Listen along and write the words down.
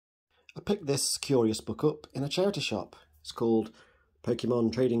I picked this curious book up in a charity shop. It's called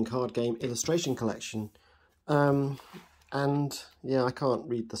Pokemon Trading Card Game Illustration Collection. And yeah, I can't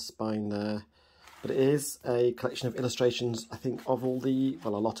read the spine there, but it is a collection of illustrations, I think, of all the,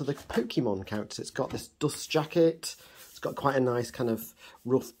 well, a lot of the Pokemon characters. It's got this dust jacket. It's got quite a nice kind of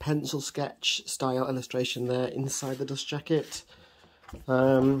rough pencil sketch style illustration there inside the dust jacket.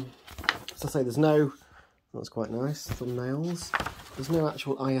 As I say, there's no, that's quite nice, thumbnails. There's no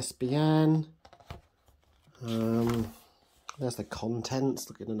actual ISBN. There's the contents,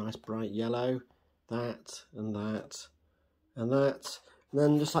 look at a nice bright yellow. That, and that, and that. And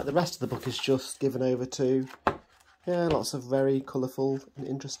then just like the rest of the book is just given over to, yeah, lots of very colourful and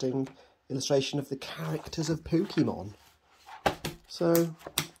interesting illustration of the characters of Pokemon. So,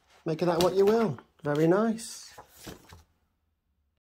 make of that what you will. Very nice.